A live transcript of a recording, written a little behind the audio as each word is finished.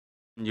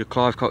You're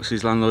Clive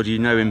Cox's landlord, you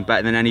know him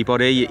better than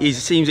anybody. He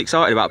seems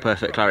excited about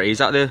Perfect Clarity. Is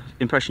that the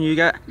impression you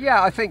get?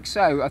 Yeah, I think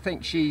so. I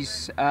think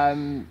she's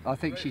done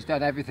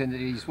everything that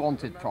he's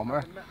wanted from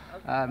her.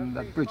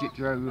 Bridget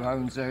Drew, who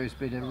owns her, has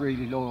been a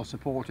really loyal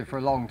supporter for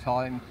a long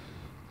time,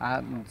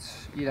 and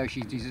you know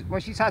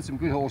she's had some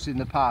good horses in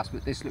the past,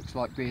 but this looks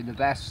like being the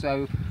best.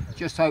 So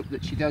just hope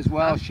that she does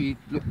well. She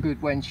looked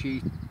good when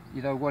she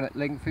won at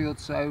Lingfield.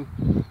 So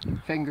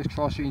fingers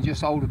crossed she can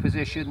just hold a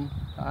position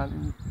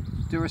and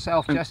do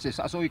herself justice.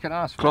 That's all you can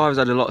ask for. Clive's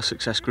had a lot of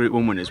success Group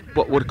 1 winners.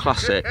 What would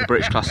a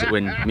British Classic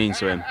win mean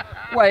to him?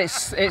 Well,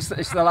 it's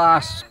the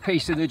last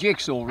piece of the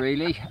jigsaw,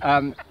 really.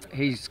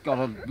 He's got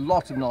a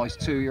lot of nice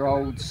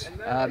 2-year-olds.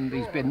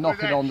 He's been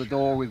knocking on the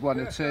door with 1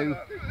 or 2.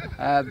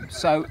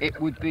 So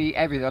it would be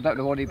everything. I don't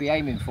know what he'd be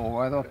aiming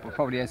for.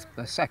 Probably a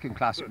second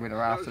Classic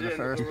winner after the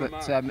first,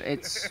 but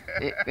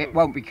it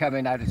won't be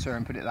coming out of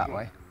turn, put it that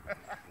way.